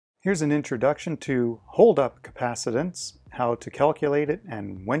Here's an introduction to Holdup capacitance, how to calculate it,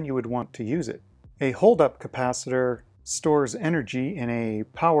 and when you would want to use it. A Holdup capacitor stores energy in a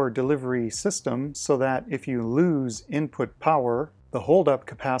power delivery system so that if you lose input power, the Holdup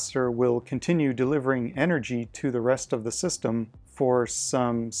capacitor will continue delivering energy to the rest of the system for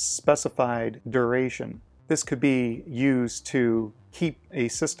some specified duration. This could be used to keep a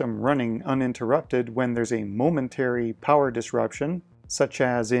system running uninterrupted when there's a momentary power disruption, such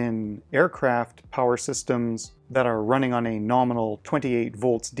as in aircraft power systems that are running on a nominal 28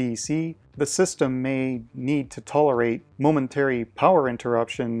 volts DC. The system may need to tolerate momentary power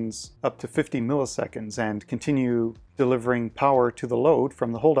interruptions up to 50 milliseconds and continue delivering power to the load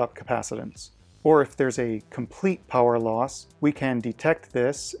from the Holdup capacitance. Or if there's a complete power loss, we can detect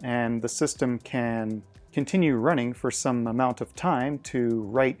this and the system can continue running for some amount of time to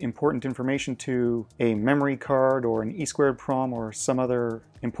write important information to a memory card or an E2PROM or some other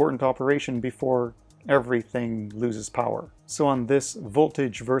important operation before everything loses power. So on this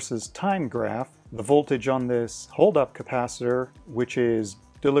voltage versus time graph, the voltage on this Holdup capacitor, which is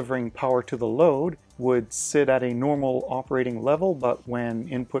delivering power to the load, would sit at a normal operating level, but when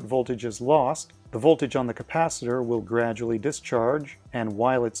input voltage is lost, the voltage on the capacitor will gradually discharge, and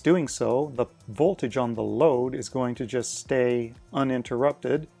while it's doing so, the voltage on the load is going to just stay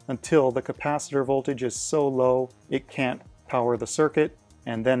uninterrupted until the capacitor voltage is so low it can't power the circuit,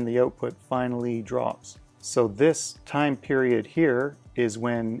 and then the output finally drops. So this time period here is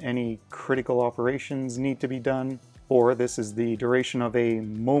when any critical operations need to be done, or this is the duration of a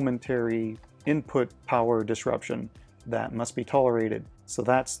momentary input power disruption that must be tolerated. So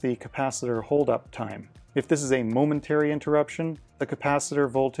that's the capacitor holdup time. If this is a momentary interruption, the capacitor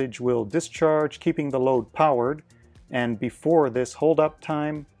voltage will discharge, keeping the load powered, and before this holdup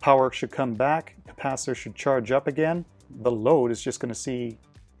time, power should come back, capacitor should charge up again. The load is just going to see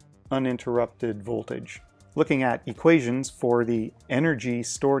uninterrupted voltage. Looking at equations for the energy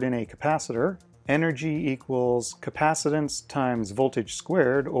stored in a capacitor, energy equals capacitance times voltage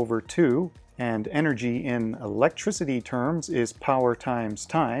squared over 2, and energy in electricity terms is power times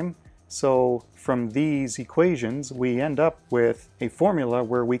time. So from these equations we end up with a formula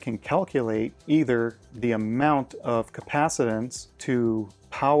where we can calculate either the amount of capacitance to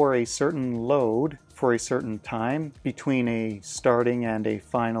power a certain load for a certain time between a starting and a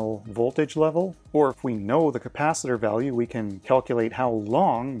final voltage level, or if we know the capacitor value, we can calculate how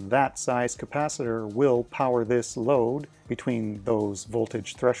long that size capacitor will power this load between those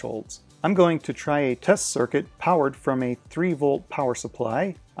voltage thresholds. I'm going to try a test circuit powered from a 3-volt power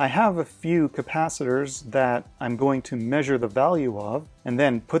supply. I have a few capacitors that I'm going to measure the value of and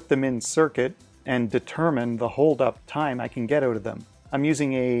then put them in circuit and determine the holdup time I can get out of them. I'm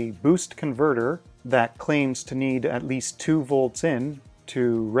using a boost converter that claims to need at least 2 volts in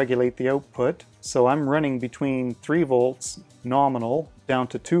to regulate the output. So I'm running between 3 volts nominal down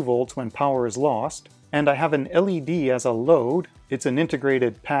to 2 volts when power is lost. And I have an LED as a load. It's an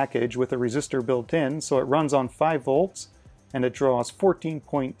integrated package with a resistor built in, so it runs on 5 volts and it draws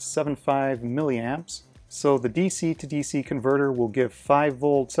 14.75 milliamps. So the DC to DC converter will give 5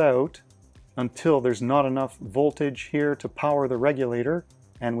 volts out until there's not enough voltage here to power the regulator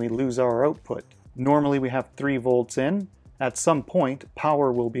and we lose our output. Normally we have 3 volts in. At some point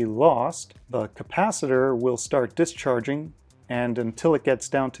power will be lost, the capacitor will start discharging, and until it gets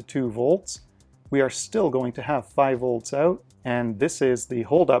down to 2 volts, we are still going to have 5 volts out, and this is the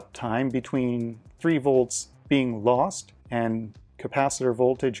holdup time between 3 volts being lost and capacitor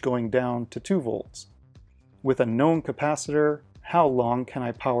voltage going down to 2 volts. With a known capacitor, how long can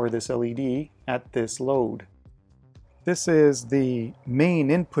I power this LED at this load? This is the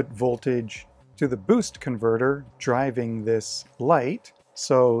main input voltage to the boost converter driving this light.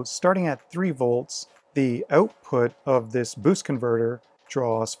 So starting at 3 volts, the output of this boost converter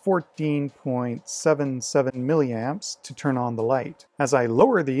draws 14.77 milliamps to turn on the light. As I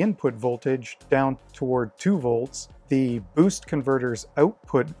lower the input voltage down toward 2 volts, the boost converter's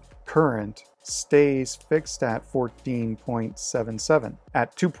output current stays fixed at 14.77.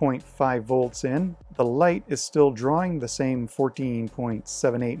 At 2.5 volts in, the light is still drawing the same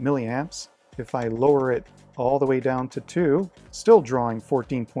 14.78 milliamps. If I lower it all the way down to 2, still drawing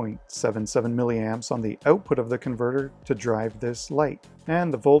 14.77 milliamps on the output of the converter to drive this light.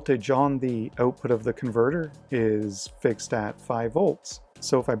 And the voltage on the output of the converter is fixed at 5 volts.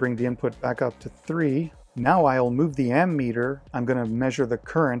 So if I bring the input back up to 3, now I'll move the ammeter. I'm going to measure the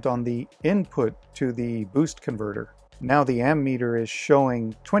current on the input to the boost converter. Now the ammeter is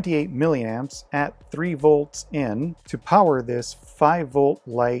showing 28 milliamps at 3 volts in to power this 5 volt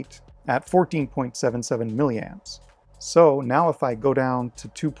light at 14.77 milliamps. So now if I go down to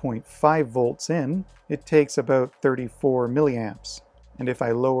 2.5 volts in, it takes about 34 milliamps. And if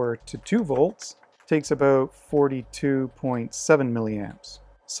I lower to 2 volts, it takes about 42.7 milliamps.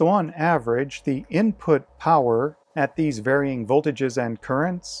 So on average, the input power at these varying voltages and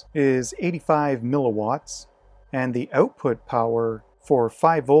currents is 85 milliwatts, and the output power for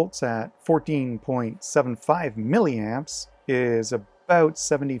 5 volts at 14.75 milliamps is about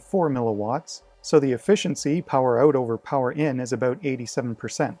 74 milliwatts. So the efficiency, power out over power in, is about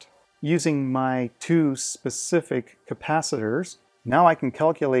 87%. Using my two specific capacitors, now I can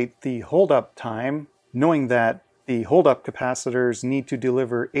calculate the holdup time, knowing that the holdup capacitors need to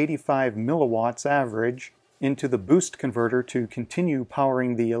deliver 85 milliwatts average into the boost converter to continue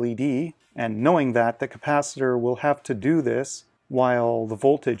powering the LED, and knowing that the capacitor will have to do this while the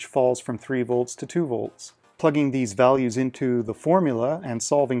voltage falls from 3 volts to 2 volts. Plugging these values into the formula and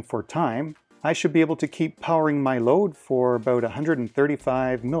solving for time, I should be able to keep powering my load for about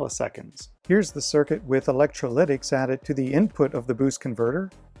 135 milliseconds. Here's the circuit with electrolytics added to the input of the boost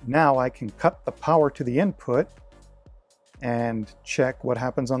converter. Now I can cut the power to the input and check what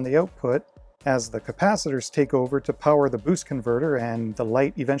happens on the output as the capacitors take over to power the boost converter and the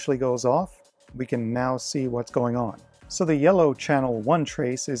light eventually goes off. We can now see what's going on. So the yellow channel 1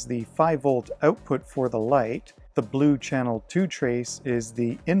 trace is the 5 volt output for the light. The blue channel 2 trace is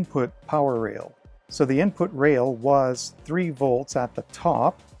the input power rail. So the input rail was 3 volts at the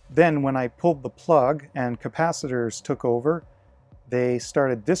top. Then when I pulled the plug and capacitors took over, they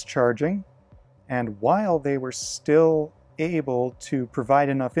started discharging. And while they were still able to provide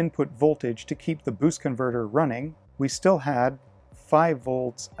enough input voltage to keep the boost converter running, we still had 5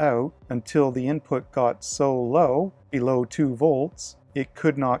 volts out until the input got so low, below 2 volts, it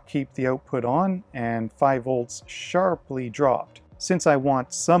could not keep the output on, and 5 volts sharply dropped. Since I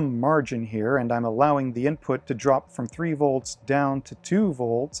want some margin here and I'm allowing the input to drop from 3 volts down to 2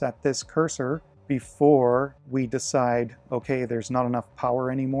 volts at this cursor before we decide, okay, there's not enough power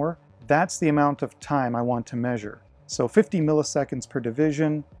anymore, that's the amount of time I want to measure. So 50 milliseconds per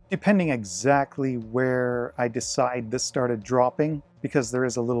division, depending exactly where I decide this started dropping, because there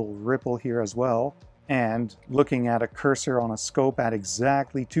is a little ripple here as well. And looking at a cursor on a scope at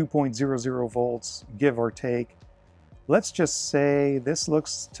exactly 2.00 volts, give or take, let's just say this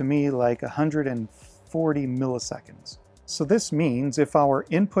looks to me like 140 milliseconds. So this means if our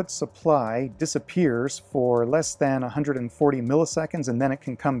input supply disappears for less than 140 milliseconds and then it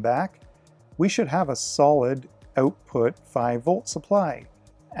can come back, we should have a solid output 5 volt supply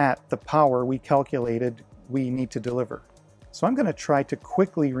at the power we calculated we need to deliver. So I'm going to try to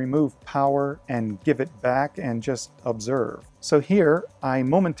quickly remove power and give it back and just observe. So here I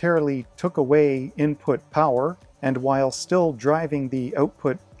momentarily took away input power, and while still driving the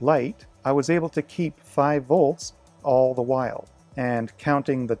output light, I was able to keep 5 volts all the while. And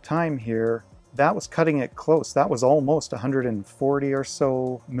counting the time here, that was cutting it close. That was almost 140 or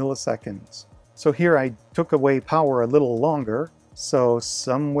so milliseconds. So here I took away power a little longer. So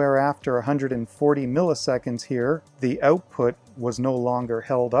somewhere after 140 milliseconds here, the output was no longer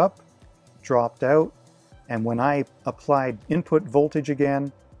held up, dropped out, and when I applied input voltage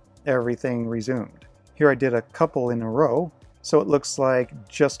again, everything resumed. Here I did a couple in a row, so it looks like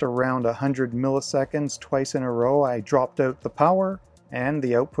just around 100 milliseconds twice in a row I dropped out the power, and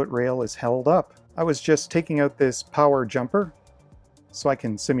the output rail is held up. I was just taking out this power jumper, so I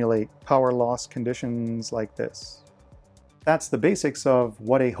can simulate power loss conditions like this. That's the basics of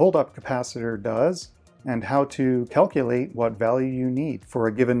what a holdup capacitor does and how to calculate what value you need for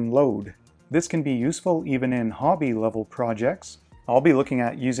a given load. This can be useful even in hobby level projects. I'll be looking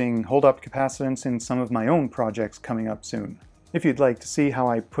at using holdup capacitance in some of my own projects coming up soon. If you'd like to see how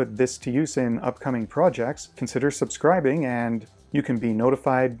I put this to use in upcoming projects, consider subscribing and you can be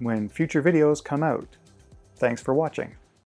notified when future videos come out. Thanks for watching.